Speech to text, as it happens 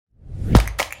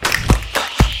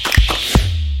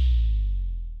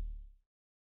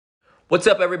What's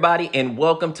up, everybody, and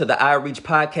welcome to the iReach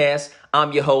podcast.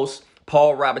 I'm your host,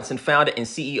 Paul Robinson, founder and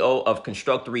CEO of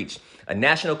ConstructReach, a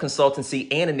national consultancy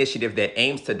and initiative that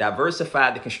aims to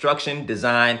diversify the construction,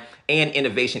 design, and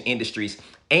innovation industries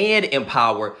and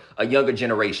empower a younger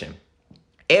generation.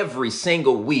 Every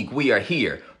single week, we are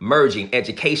here merging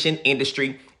education,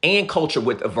 industry, and culture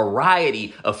with a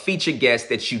variety of featured guests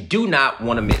that you do not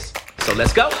want to miss. So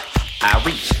let's go,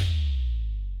 iReach.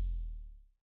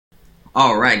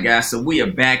 All right, guys. So we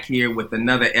are back here with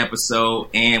another episode,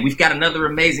 and we've got another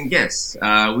amazing guest.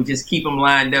 We just keep them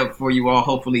lined up for you all.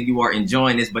 Hopefully, you are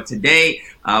enjoying this. But today,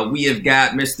 we have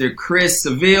got Mr. Chris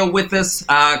Seville with us.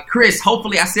 Chris,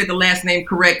 hopefully, I said the last name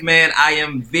correct, man.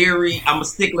 I'm a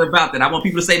stickler about that. I want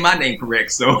people to say my name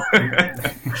correct. So,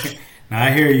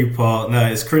 I hear you, Paul. No,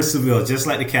 it's Chris Seville, just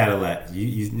like the Cadillac.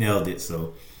 You nailed it.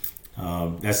 So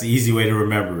that's the easy way to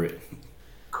remember it.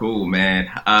 Cool, man.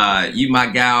 You my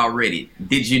guy already.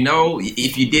 Did you know,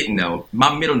 if you didn't know,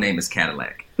 my middle name is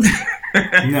Cadillac.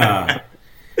 Nah.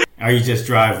 Or you just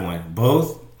drive one?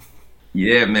 Both?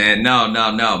 Yeah, man. No.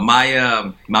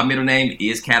 My middle name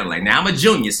is Cadillac. Now, I'm a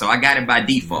junior, so I got it by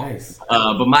default. Nice.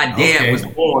 But my dad was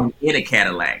born in a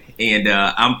Cadillac, and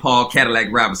I'm Paul Cadillac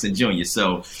Robinson Jr.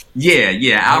 So,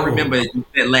 yeah. I remember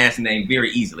that last name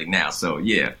very easily now. So,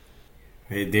 yeah.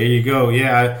 Hey, there you go.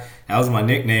 Yeah, that was my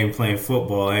nickname playing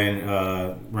football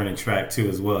and running track too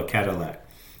as well, Cadillac.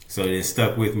 So it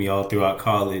stuck with me all throughout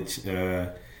college.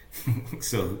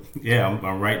 So yeah,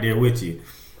 I'm right there with you,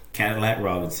 Cadillac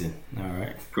Robinson. All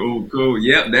right. Cool.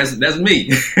 Yep, that's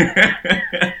me.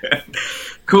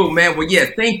 Cool, man. Well, yeah,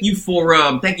 thank you for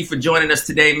joining us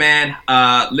today, man.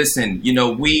 Listen,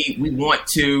 we want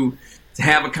to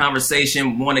have a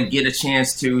conversation, want to get a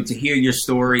chance to hear your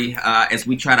story as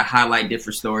we try to highlight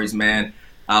different stories, man,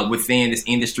 within this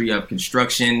industry of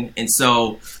construction. And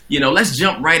so, let's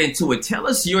jump right into it. Tell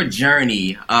us your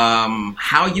journey,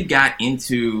 how you got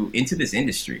into this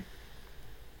industry.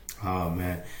 Oh,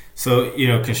 man. So,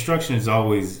 construction has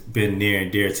always been near and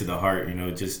dear to the heart,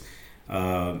 just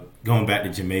going back to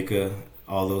Jamaica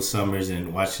all those summers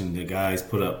and watching the guys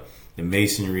put up the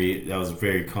masonry. That was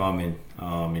very common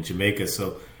in Jamaica.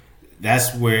 So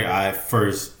that's where I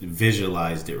first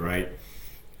visualized it, right?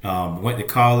 Went to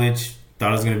college, thought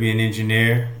I was going to be an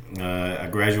engineer. I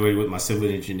graduated with my civil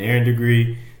engineering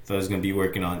degree. Thought I was going to be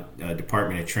working on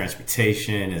Department of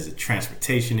Transportation as a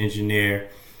transportation engineer,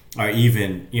 or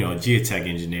even, a geotech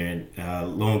engineer.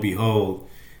 And lo and behold,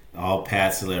 all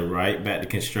paths led right back to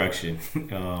construction.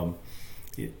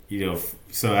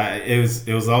 So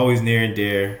it was always near and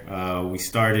dear.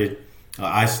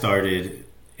 I started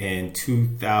in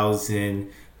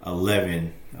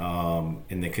 2011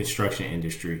 in the construction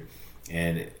industry,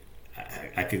 and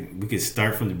we could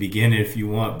start from the beginning if you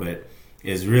want, but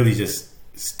it's really just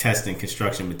testing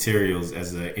construction materials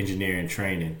as an engineer in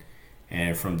training,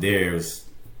 and from there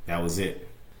that was it.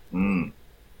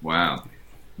 Wow,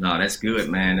 no, that's good,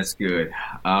 man. That's good.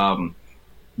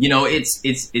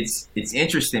 It's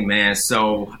interesting, man.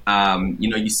 So,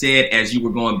 you said as you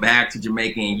were going back to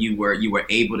Jamaica and you were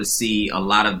able to see a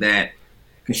lot of that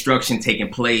construction taking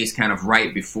place kind of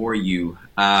right before you.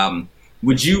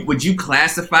 Would you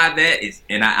classify that?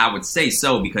 And I would say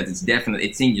so, because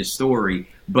it's in your story.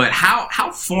 But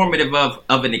how formative of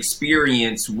an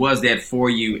experience was that for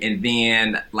you? And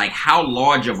then, like, how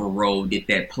large of a role did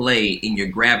that play in your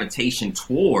gravitation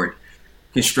toward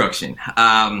construction?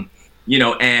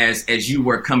 As you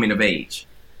were coming of age?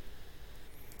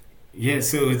 Yeah,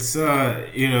 so it's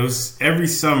every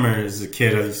summer as a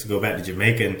kid I used to go back to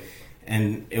Jamaica,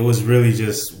 and it was really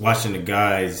just watching the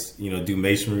guys, do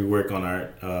masonry work on our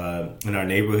in our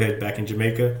neighborhood back in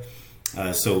Jamaica.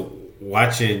 So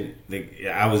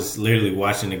I was literally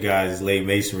watching the guys lay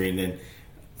masonry, and then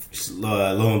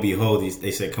lo and behold,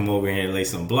 they said, "Come over here and lay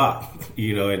some block,"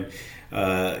 and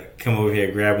come over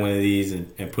here, grab one of these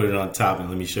and put it on top, and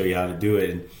let me show you how to do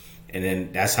it. And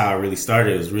then that's how I really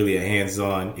started. It was really a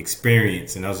hands-on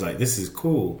experience, and I was like, this is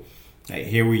cool. Like,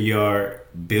 here we are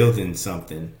building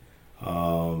something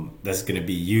that's going to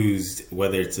be used,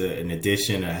 whether it's an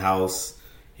addition, a house.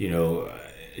 It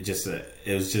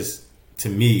was just, to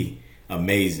me,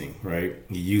 amazing, right?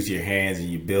 You use your hands and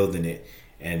you're building it,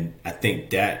 and I think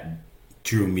that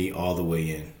drew me all the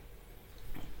way in.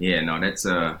 Yeah, no, that's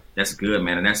good,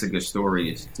 man, and that's a good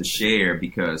story to share,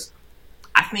 because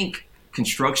I think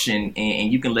construction,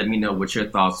 and you can let me know what your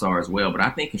thoughts are as well, but I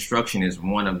think construction is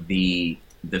one of the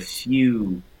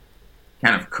few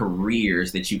kind of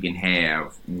careers that you can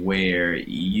have where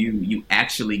you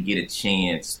actually get a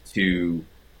chance to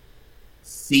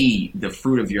see the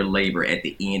fruit of your labor at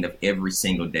the end of every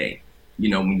single day.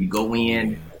 When you go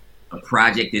in, a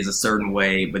project is a certain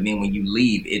way, but then when you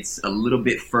leave, it's a little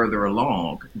bit further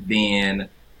along than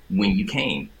when you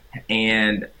came.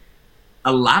 And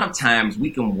a lot of times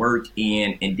we can work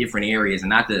in different areas, and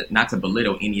not to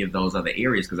belittle any of those other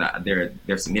areas because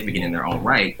they're significant in their own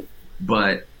right,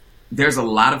 but there's a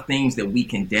lot of things that we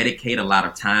can dedicate a lot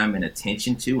of time and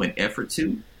attention to and effort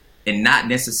to, and not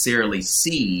necessarily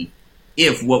see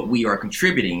if what we are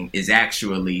contributing is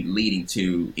actually leading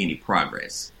to any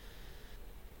progress.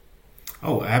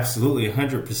 Oh, absolutely,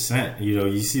 100%.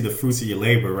 You see the fruits of your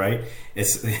labor, right?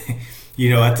 It's,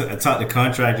 I talk to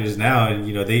contractors now, and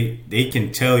they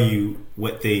can tell you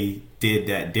what they did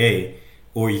that day,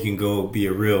 or you can go be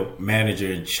a real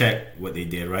manager and check what they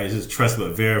did, right? It's just trust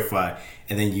but verify,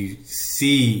 and then you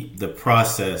see the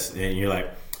process, and you're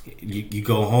like, you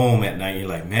go home at night, and you're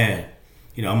like, man,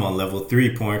 I'm on level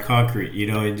 3 pouring concrete,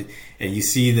 and you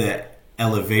see the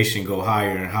elevation go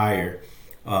higher and higher.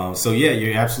 So yeah,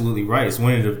 you're absolutely right. It's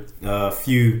one of the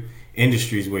few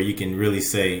industries where you can really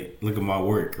say, look at my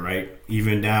work, right?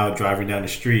 Even now, driving down the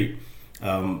street,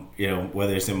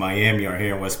 whether it's in Miami or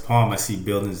here in West Palm, I see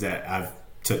buildings that I've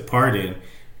took part in,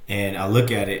 and I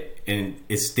look at it and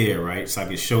it's there, right? So I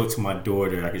can show it to my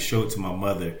daughter, I can show it to my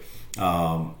mother.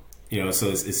 So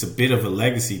it's a bit of a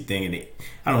legacy thing, and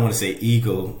I don't want to say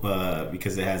ego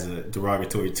because it has a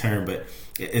derogatory term, but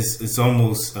it's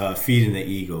almost feeding the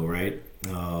ego, right?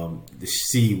 To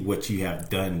see what you have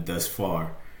done thus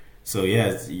far. So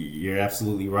yeah, you're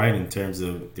absolutely right in terms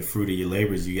of the fruit of your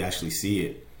labors. You actually see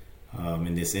it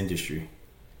in this industry.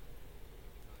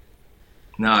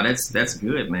 No, that's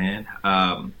good, man.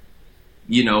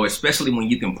 Especially when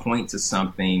you can point to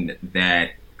something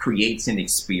that creates an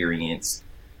experience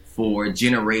for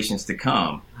generations to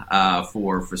come,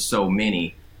 for so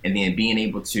many, and then being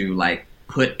able to like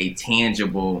put a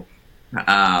tangible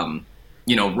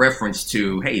reference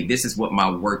to, hey, this is what my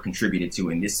work contributed to,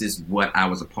 and this is what I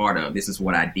was a part of. This is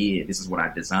what I did. This is what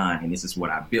I designed, and this is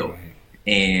what I built. Right.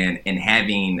 And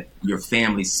having your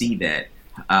family see that,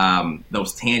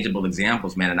 those tangible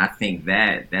examples, man, and I think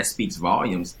that speaks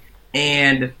volumes.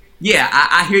 And yeah,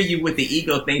 I hear you with the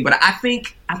ego thing, but I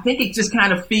think it just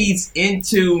kind of feeds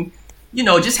into,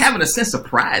 just having a sense of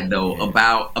pride though,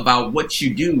 about what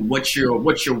you do, what your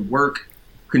work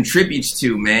contributes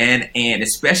to, man. And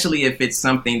especially if it's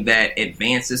something that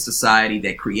advances society,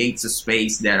 that creates a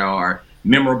space that are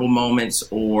memorable moments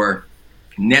or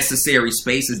necessary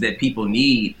spaces that people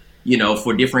need,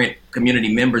 for different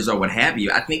community members or what have you.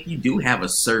 I think you do have a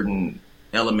certain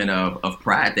element of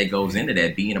pride that goes into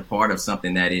that, being a part of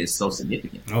something that is so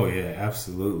significant. Oh yeah,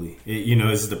 absolutely.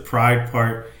 It's the pride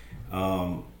part.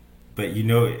 But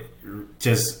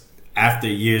just after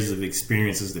years of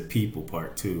experience is the people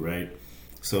part too, right?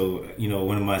 So,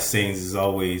 one of my sayings is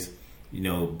always,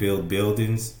 build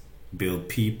buildings, build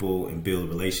people, and build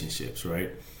relationships, right?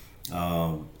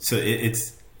 So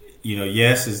it's,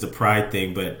 yes, it's the pride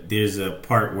thing, but there's a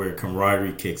part where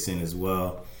camaraderie kicks in as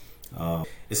well.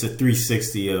 It's a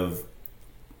 360 of,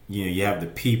 you have the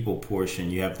people portion,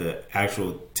 you have the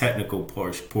actual technical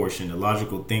portion, the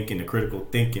logical thinking, the critical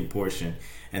thinking portion,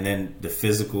 and then the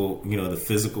physical, the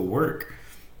physical work.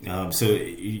 So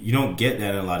you don't get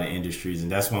that in a lot of industries,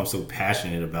 and that's why I'm so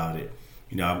passionate about it.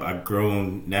 I've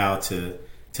grown now to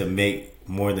make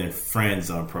more than friends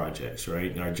on projects,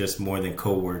 right? Or just more than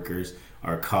coworkers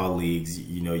or colleagues.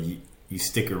 You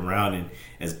stick around, and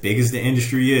as big as the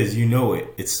industry is,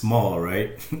 it's small,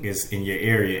 right? It's in your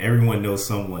area. Everyone knows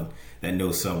someone that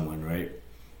knows someone, right?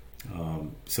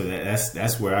 So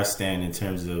that's where I stand in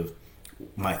terms of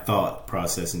my thought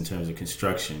process in terms of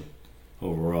construction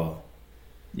overall.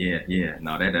 Yeah.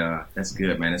 No, that's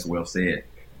good, man. That's well said.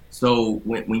 So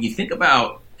when you think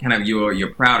about kind of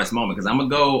your proudest moment, because I'm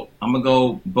gonna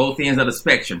go both ends of the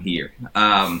spectrum here.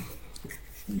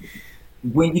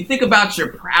 When you think about your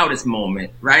proudest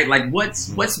moment, right? Like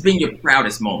what's been your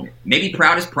proudest moment? Maybe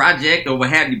proudest project or what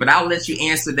have you, but I'll let you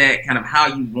answer that kind of how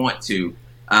you want to,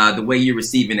 the way you're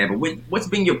receiving that. But what's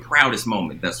been your proudest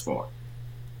moment thus far?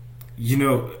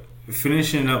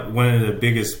 Finishing up one of the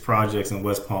biggest projects in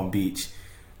West Palm Beach.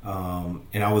 And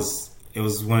it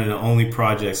was one of the only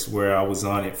projects where I was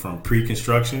on it from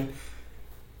pre-construction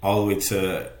all the way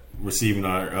to receiving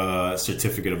our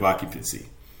certificate of occupancy.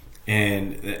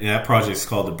 And that project is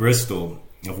called the Bristol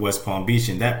of West Palm Beach,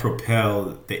 and that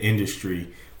propelled the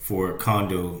industry for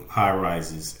condo high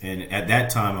rises. And at that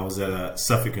time, I was at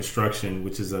Suffolk Construction,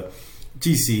 which is a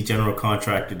GC, general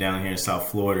contractor down here in South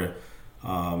Florida.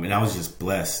 And I was just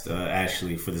blessed,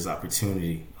 actually, for this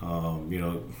opportunity,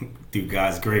 through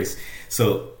God's grace.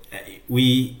 So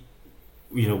we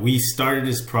started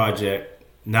this project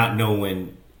not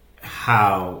knowing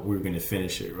how we were going to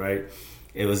finish it. Right.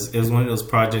 It was one of those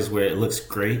projects where it looks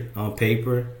great on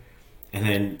paper, and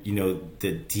then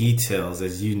the details,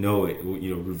 as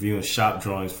reviewing shop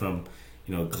drawings from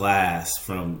glass,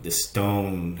 from the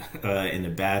stone in the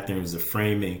bathrooms, the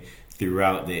framing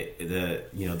throughout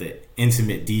the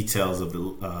intimate details of the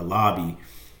lobby.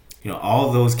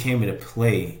 All those came into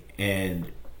play,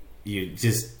 and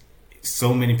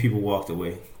so many people walked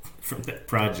away from that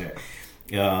project.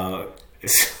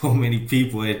 So many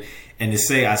people, and to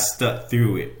say I stuck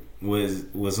through it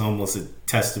was almost a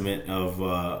testament of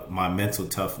my mental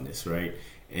toughness, right?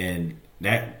 And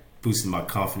that boosted my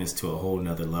confidence to a whole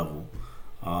nother level.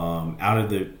 Out of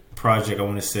the project, I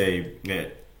want to say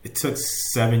that it took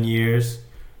 7 years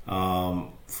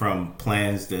from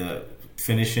plans to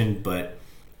finishing, but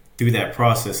through that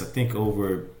process, I think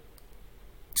over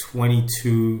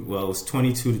 22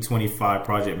 to 25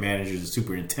 project managers and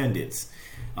superintendents,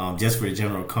 just for the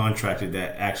general contractor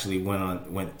that actually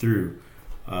went through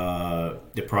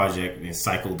the project and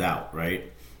cycled out,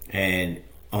 right? And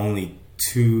only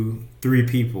 2-3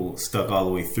 people stuck all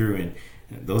the way through, and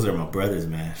those are my brothers,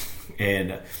 man.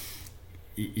 And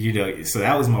so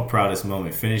that was my proudest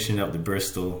moment, finishing up the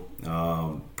Bristol,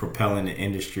 propelling the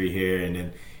industry here. And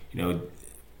then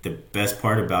the best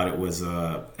part about it was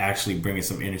actually bringing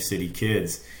some inner city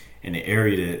kids in the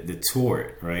area to tour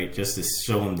it, right? Just to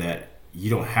show them that you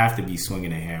don't have to be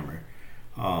swinging a hammer.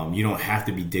 You don't have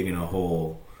to be digging a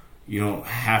hole. You don't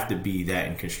have to be that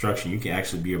in construction. You can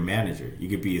actually be a manager. You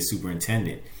could be a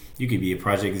superintendent. You could be a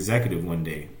project executive one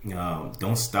day.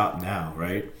 Don't stop now,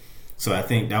 right? So I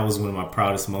think that was one of my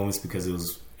proudest moments, because it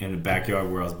was in the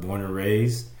backyard where I was born and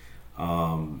raised.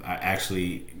 I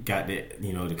actually got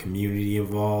the community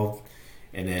involved,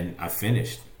 and then I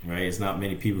finished, right? It's not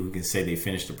many people who can say they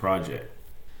finished a project.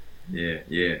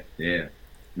 Yeah.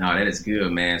 No, that is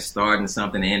good, man. Starting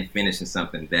something and finishing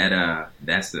something,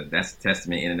 that's a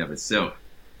testament in and of itself.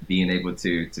 Being able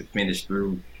to finish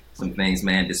through some things,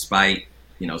 man, despite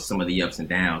some of the ups and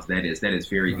downs. That is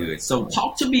very good. So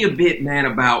talk to me a bit, man,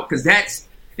 about, because that's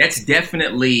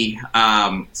definitely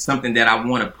something that I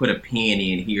want to put a pin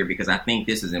in here, because I think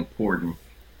this is important.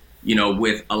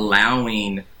 With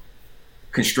allowing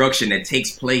construction that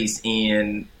takes place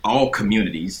in all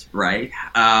communities, right?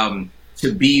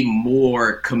 To be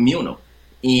more communal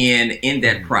in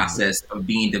that process of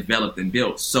being developed and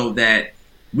built, so that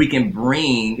we can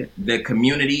bring the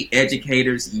community,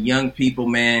 educators, young people,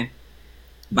 man,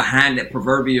 behind that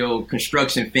proverbial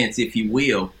construction fence, if you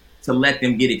will, to let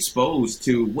them get exposed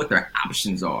to what their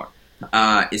options are,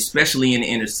 especially in the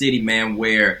inner city, man,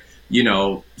 where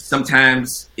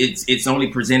sometimes it's only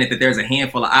presented that there's a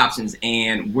handful of options,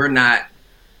 and we're not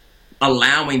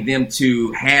allowing them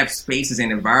to have spaces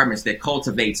and environments that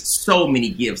cultivates so many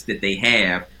gifts that they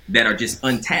have that are just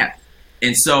untapped.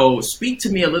 And so speak to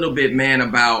me a little bit, man,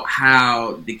 about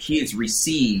how the kids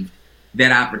received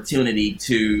that opportunity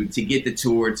to get the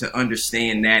tour, to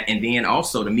understand that, and then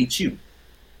also to meet you.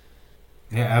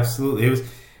 Yeah, absolutely. It was,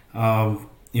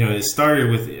 it started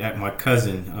with my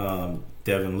cousin,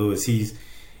 Devin Lewis.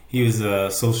 He was a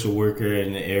social worker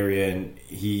in the area, and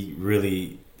he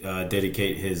really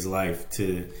dedicate his life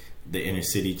to the inner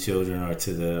city children, or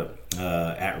to the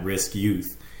at-risk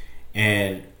youth.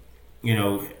 And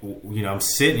I'm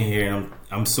sitting here, and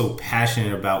I'm so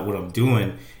passionate about what I'm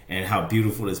doing and how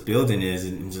beautiful this building is,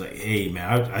 and I'm just like, hey man,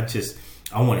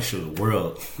 I want to show the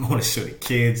world. I want to show the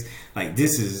kids, like,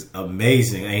 this is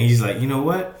amazing. And he's like, you know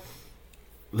what?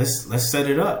 Let's set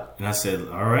it up. And I said,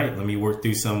 all right, let me work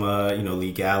through some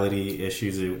legality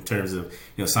issues in terms of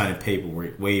signing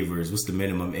paperwork, waivers. What's the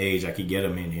minimum age I could get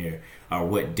them in here, or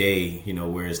what day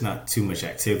where it's not too much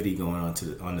activity going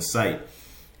on the site.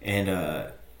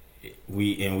 And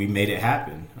we made it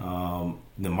happen.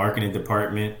 The marketing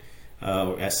department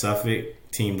at Suffolk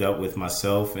teamed up with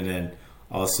myself, and then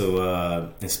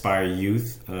also Inspire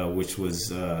Youth, which was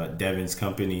Devin's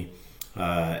company,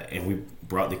 and we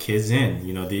brought the kids in.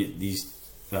 These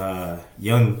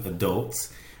young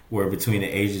adults were between the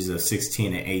ages of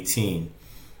 16 and 18,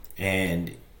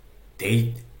 and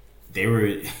they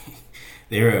were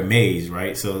they were amazed,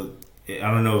 right? So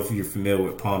I don't know if you're familiar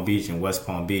with Palm Beach and West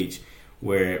Palm Beach,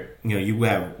 where you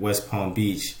have West Palm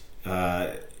Beach,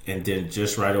 and then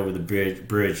just right over the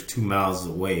bridge 2 miles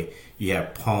away, you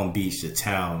have Palm Beach, the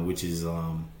town, which is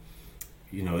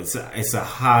it's a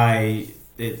high,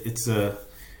 it's a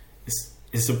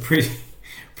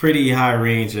pretty high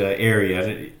range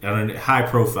area, high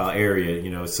profile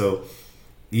area, so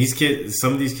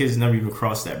some of these kids never even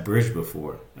crossed that bridge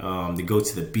before. They go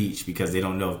to the beach because they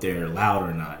don't know if they're allowed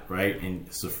or not, right? And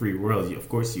it's a free world. Of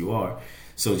course you are.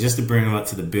 So just to bring them up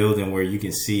to the building where you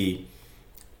can see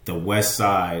the west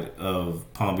side of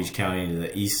Palm Beach County to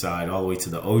the east side, all the way to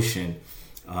the ocean,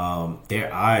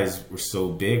 their eyes were so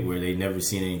big where they'd never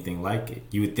seen anything like it.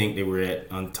 You would think they were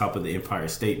on top of the Empire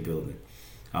State Building.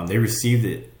 They received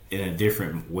it in a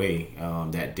different way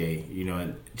that day,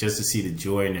 and just to see the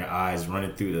joy in their eyes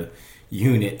running through the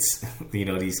units, these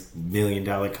 $1 million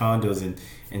condos,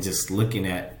 and just looking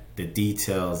at the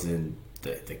details and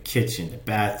the kitchen, the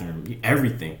bathroom,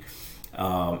 everything,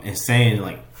 and saying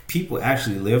like, people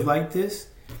actually live like this.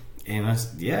 And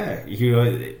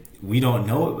we don't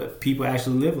know it, but people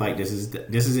actually live like this.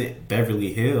 This isn't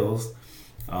Beverly Hills,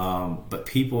 but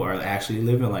people are actually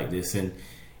living like this. And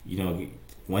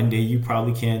one day you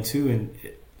probably can too, and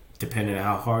depending on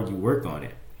how hard you work on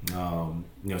it.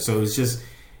 So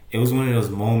it was one of those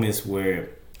moments where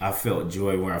I felt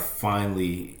joy, where I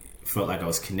finally felt like I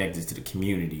was connected to the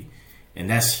community. And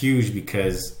that's huge,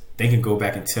 because they can go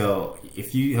back and tell,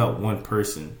 if you help one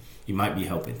person, you might be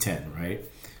helping 10, right?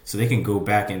 So they can go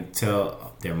back and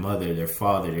tell their mother, their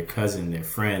father, their cousin, their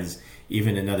friends,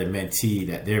 even another mentee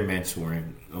that they're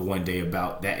mentoring one day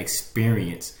about that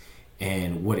experience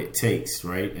and what it takes,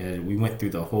 right? And we went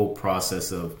through the whole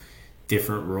process of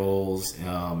different roles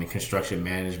in construction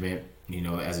management,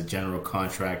 as a general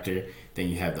contractor. Then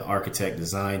you have the architect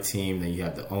design team, then you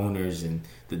have the owners and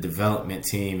the development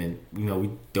team, and we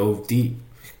dove deep.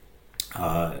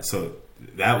 So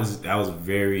that was a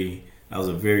very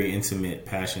intimate,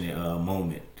 passionate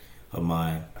moment of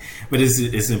mine. But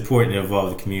it's important to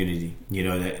involve the community.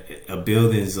 That a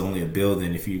building is only a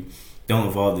building. If you don't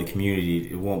involve the community,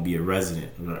 it won't be a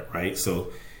resident, right?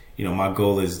 So, my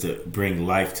goal is to bring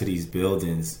life to these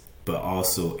buildings, but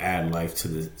also add life to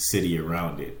the city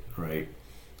around it, right?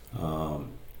 So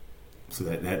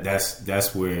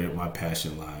that's where my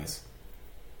passion lies.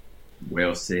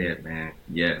 Well said, man.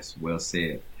 Yes, well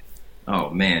said. Oh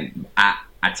man, I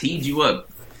teed you up.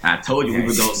 I told you we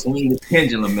were gonna swing the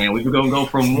pendulum, man. We were gonna go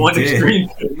from one extreme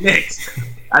to the next.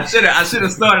 I should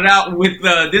have started out with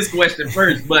this question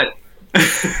first, but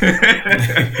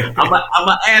I'm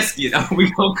gonna ask you. We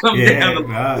gonna come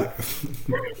down.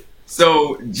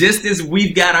 So just as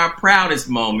we've got our proudest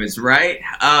moments, right?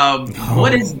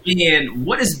 What has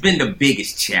been the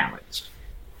biggest challenge?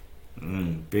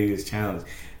 Biggest challenge.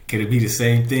 Could it be the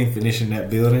same thing, finishing that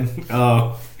building?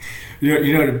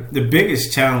 The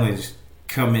biggest challenge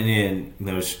coming in,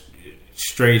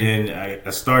 straight in. I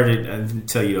didn't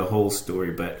tell you the whole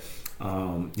story, but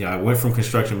I went from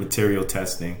construction material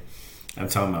testing. I'm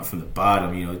talking about from the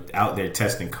bottom, out there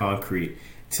testing concrete,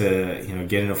 to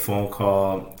getting a phone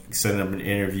call, setting up an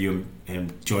interview,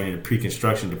 and joining the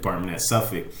pre-construction department at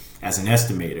Suffolk as an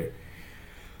estimator.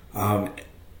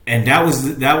 And that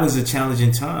was a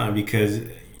challenging time, because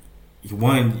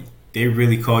one, they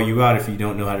really call you out if you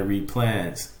don't know how to read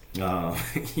plans.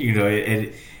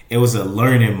 It was a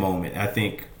learning moment. I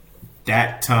think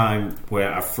that time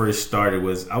where I first started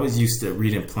I was used to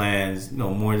reading plans,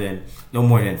 no more than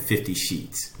 50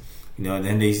 sheets. And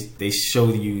then they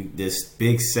show you this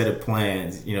big set of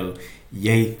plans,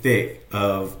 yay thick,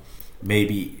 of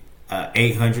maybe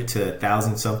 800 to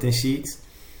 1,000 something sheets.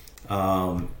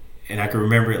 And I can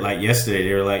remember it like yesterday.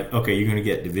 They were like, okay, you're going to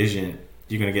get division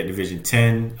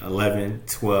 10, 11,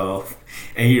 12.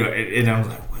 And I was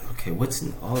like, well, okay, what's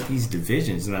in all these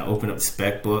divisions? And I open up the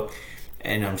spec book,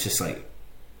 and I'm just like,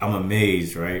 I'm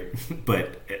amazed, right?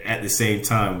 But at the same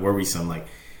time, worrisome, like,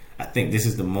 I think this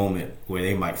is the moment where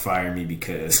they might fire me,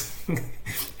 because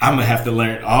I'm gonna have to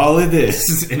learn all of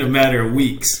this in a matter of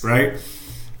weeks, right?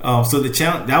 So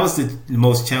that was the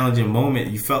most challenging moment.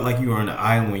 You felt like you were on the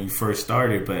island when you first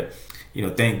started, but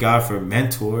thank God for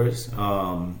mentors.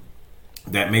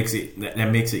 That makes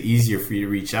it easier for you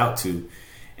to reach out to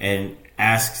and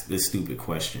ask the stupid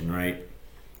question, right?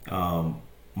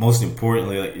 Most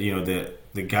importantly,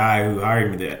 the guy who hired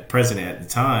me, the president at the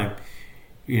time,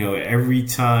 every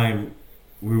time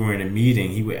we were in a meeting,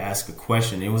 he would ask a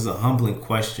question. It was a humbling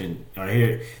question.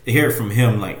 They hear it from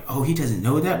him, like, "Oh, he doesn't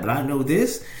know that, but I know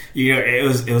this."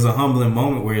 It was a humbling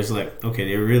moment where it's like, okay,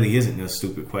 there really isn't no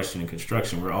stupid question in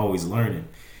construction. We're always learning.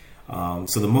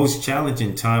 So the most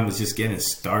challenging time was just getting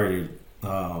started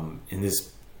in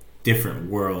this different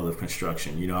world of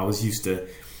construction. I was used to,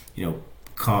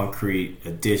 concrete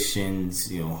additions,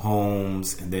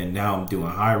 homes, and then now I'm doing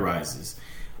high rises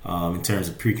in terms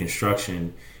of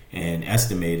pre-construction and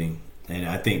estimating. And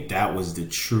I think that was the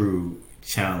true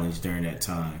challenge during that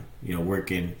time.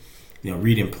 Working,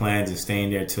 reading plans and staying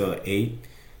there till 8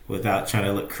 without trying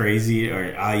to look crazy,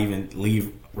 or I even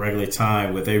leave regular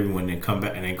time with everyone and come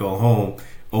back and then go home,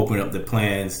 open up the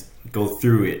plans, go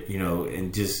through it,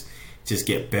 and just just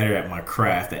get better at my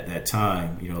craft at that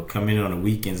time. Come in on the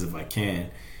weekends if I can.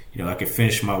 I could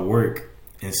finish my work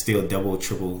and still double,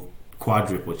 triple,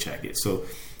 quadruple check it. So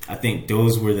I think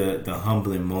those were the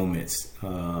humbling moments,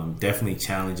 definitely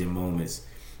challenging moments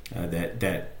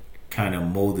that kind of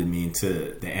molded me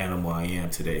into the animal I am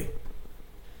today.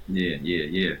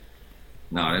 Yeah.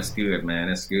 No, that's good, man.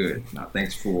 That's good. No,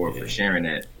 thanks for sharing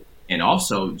that, and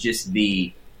also just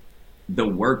the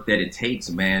work that it takes,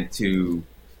 man, to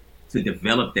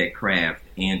develop that craft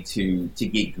and to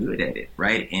get good at it,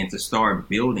 right? And to start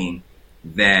building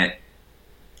that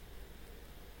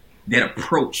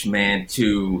approach, man,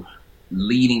 to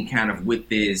leading kind of with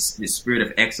this spirit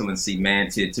of excellency, man,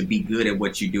 to be good at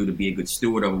what you do, to be a good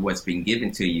steward over what's been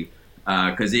given to you.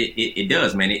 Because it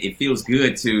does, man. It feels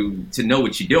good to know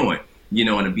what you're doing,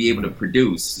 and to be able to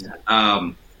produce.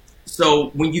 So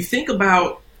when you think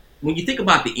about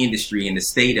the industry and the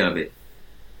state of it,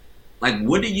 like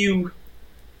what do you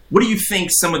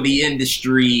think some of the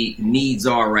industry needs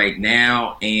are right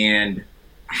now, and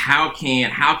how can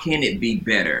it be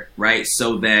better, right?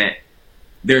 So that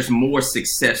there's more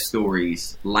success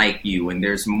stories like you, and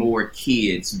there's more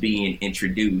kids being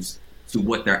introduced to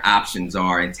what their options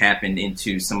are and tapping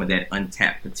into some of that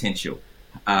untapped potential,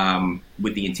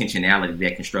 with the intentionality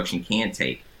that construction can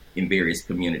take in various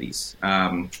communities.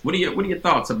 What are your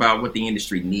thoughts about what the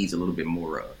industry needs a little bit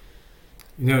more of?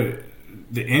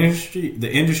 The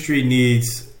industry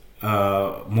needs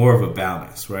more of a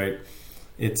balance, right?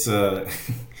 It's and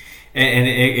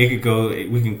it could go.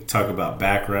 We can talk about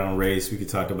background, race. We could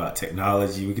talk about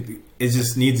technology. It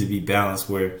just needs to be balanced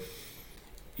where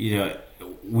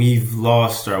we've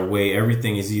lost our way.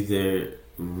 Everything is either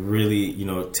really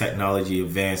technology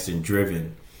advanced and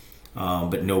driven,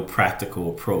 but no practical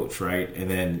approach, right? And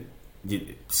then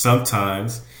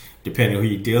sometimes, depending on who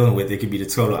you're dealing with, it could be the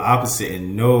total opposite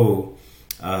and no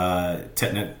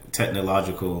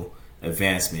technological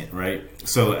advancement, right?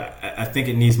 So I think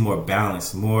it needs more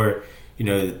balance, more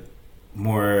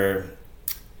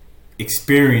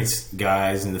experienced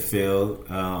guys in the field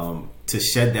to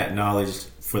shed that knowledge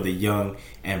for the young,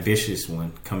 ambitious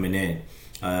one coming in.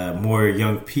 More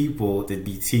young people to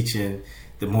be teaching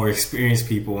the more experienced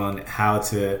people on how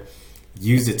to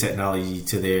use the technology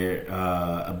to their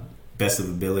best of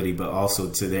ability, but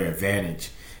also to their advantage,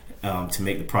 to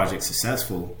make the project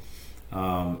successful.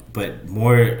 But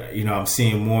more, I'm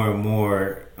seeing more and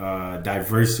more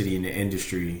diversity in the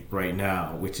industry right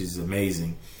now, which is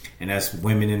amazing. And that's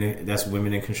women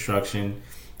in construction.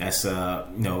 That's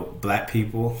black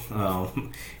people,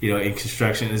 in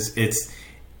construction.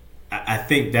 I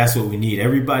think that's what we need.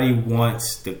 Everybody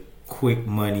wants the quick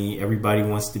money. Everybody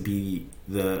wants to be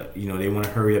they want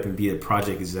to hurry up and be the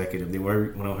project executive. They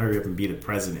want to hurry up and be the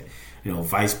president,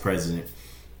 vice president.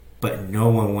 But no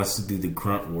one wants to do the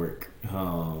grunt work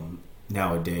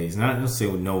nowadays. Not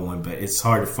necessarily no one, but it's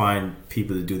hard to find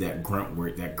people to do that grunt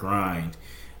work, that grind,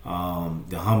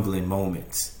 the humbling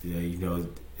moments.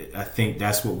 I think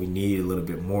that's what we need a little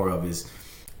bit more of, is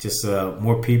just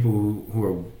more people who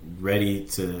are ready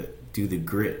to do the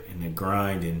grit and the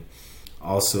grind. And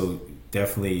also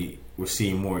definitely we're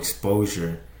seeing more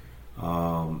exposure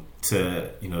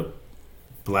to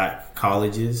black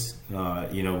colleges. I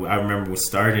remember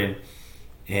starting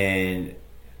and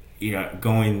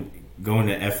going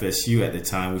to FSU at the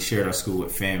time. We shared our school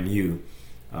with FAMU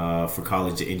for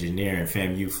College of Engineering,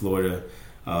 FAMU, Florida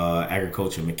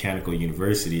Agriculture Mechanical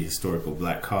University, historical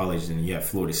black college, and you have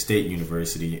Florida State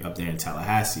University up there in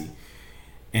Tallahassee.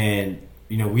 And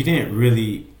we didn't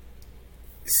really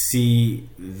see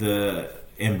the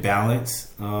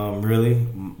imbalance really,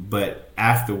 but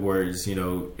afterwards,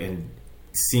 and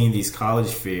seeing these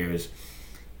college fairs,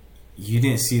 you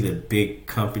didn't see the big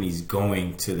companies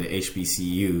going to the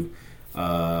HBCU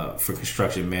for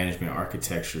construction management,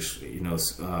 architecture,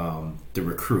 to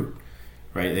recruit,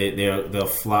 right? They'll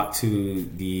flock to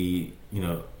the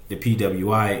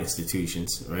PWI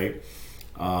institutions, right?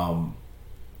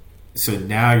 So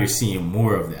now you're seeing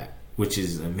more of that, which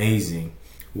is amazing,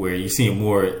 where you're seeing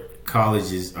more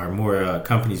colleges or more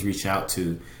companies reach out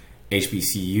to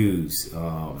HBCUs,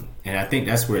 and I think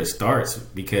that's where it starts,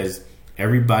 because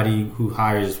everybody who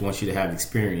hires wants you to have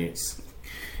experience,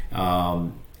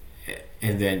 and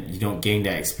then you don't gain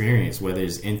that experience, whether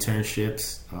it's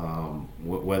internships,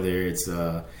 whether it's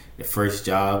the first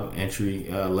job entry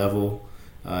level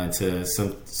into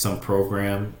some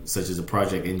program such as a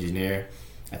project engineer.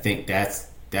 I think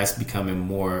that's becoming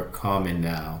more common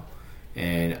now,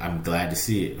 and I'm glad to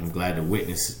see it. I'm glad to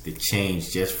witness the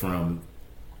change just from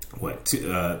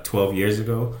 12 years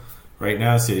ago right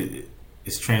now. So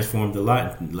it's transformed a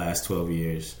lot in the last 12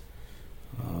 years.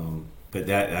 But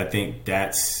that I think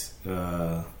that's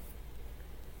where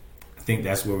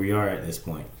we are at this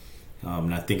point.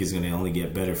 And I think it's going to only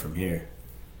get better from here.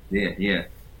 Yeah.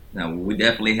 Now we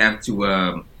definitely have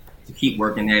to keep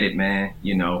working at it, man.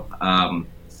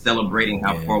 Celebrating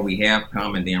how far we have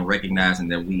come, and then recognizing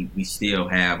that we still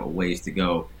have a ways to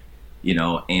go.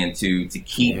 And to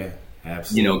keep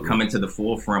coming to the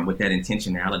forefront with that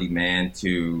intentionality, man.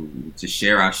 To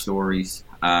share our stories,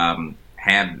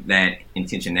 have that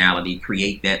intentionality,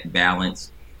 create that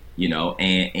balance,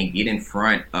 and get in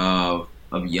front of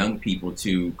young people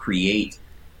to create,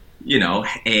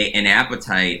 an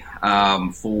appetite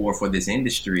for this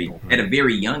industry at a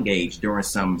very young age, during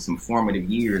some formative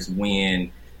years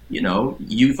when,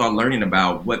 youth are learning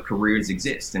about what careers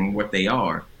exist and what they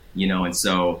are, and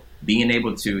so being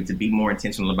able to be more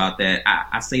intentional about that.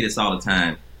 I say this all the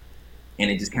time, and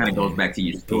it just kind of goes back to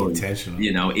your story.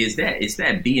 Is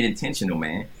that being intentional,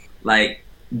 man? Like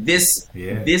this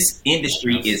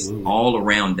industry is all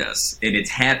around us, and it's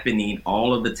happening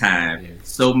all of the time.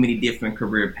 So many different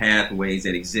career pathways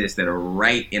that exist that are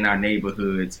right in our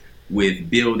neighborhoods, with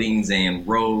buildings and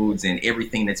roads and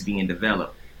everything that's being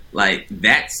developed. Like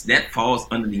that falls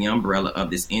under the umbrella of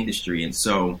this industry, and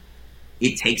so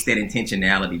it takes that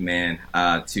intentionality, man,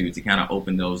 to kind of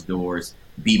open those doors,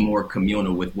 be more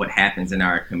communal with what happens in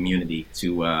our community,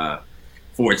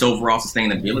 for its overall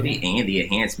sustainability and the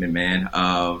enhancement, man,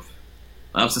 of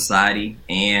society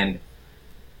and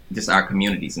just our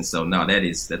communities. And so, no,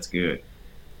 that's good.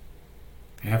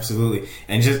 Absolutely.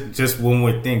 And just one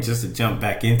more thing, just to jump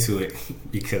back into it,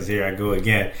 because here I go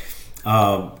again.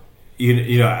 I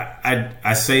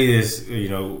say this,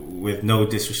 with no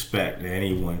disrespect to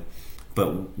anyone,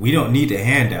 but we don't need a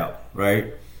handout,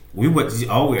 right?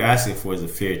 All we're asking for is a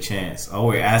fair chance. All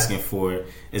we're asking for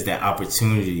is that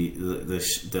opportunity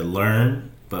to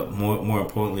learn, but more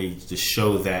importantly, to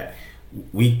show that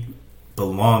we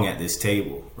belong at this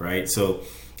table, right? So,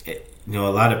 a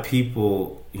lot of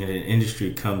people, the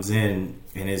industry comes in,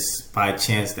 and it's by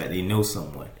chance that they know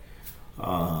someone,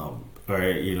 or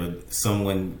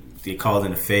someone they called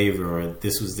in a favor, or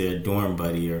this was their dorm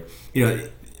buddy, or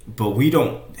but we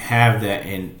don't have that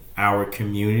in our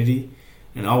community.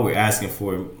 And all we're asking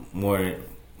for more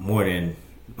than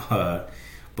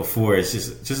before is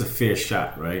just a fair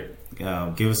shot, right?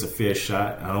 Give us a fair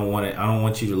shot. I don't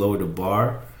want you to lower the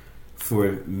bar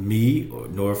for me,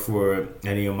 nor for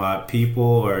any of my people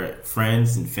or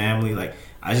friends and family. Like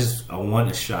I want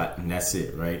a shot, and that's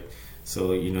it, right?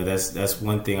 So that's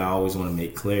one thing I always want to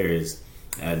make clear is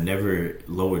I never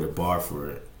lower the bar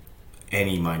for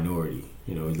any minority.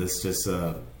 Let's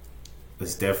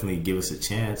definitely give us a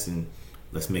chance, and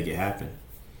let's make it happen.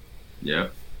 Yeah,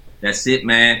 that's it,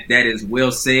 man. That is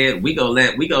well said. We gonna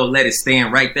let it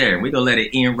stand right there. We gonna let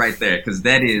it end right there, because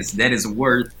that is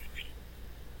worth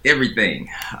everything.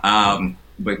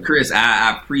 But Chris,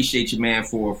 I appreciate you, man,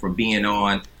 for being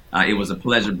on. It was a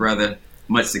pleasure, brother.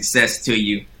 Much success to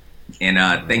you, and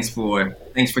thanks for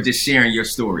just sharing your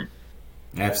story.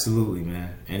 Absolutely,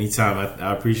 man. Anytime.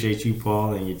 I appreciate you,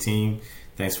 Paul, and your team.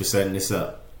 Thanks for setting this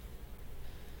up.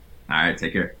 All right,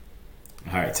 take care.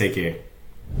 All right, take care.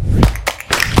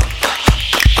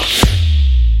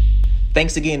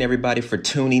 Thanks again, everybody, for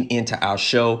tuning into our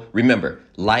show. Remember,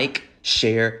 like,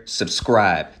 share,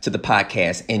 subscribe to the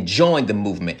podcast, and join the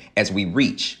movement as we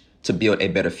reach to build a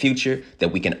better future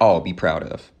that we can all be proud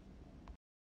of.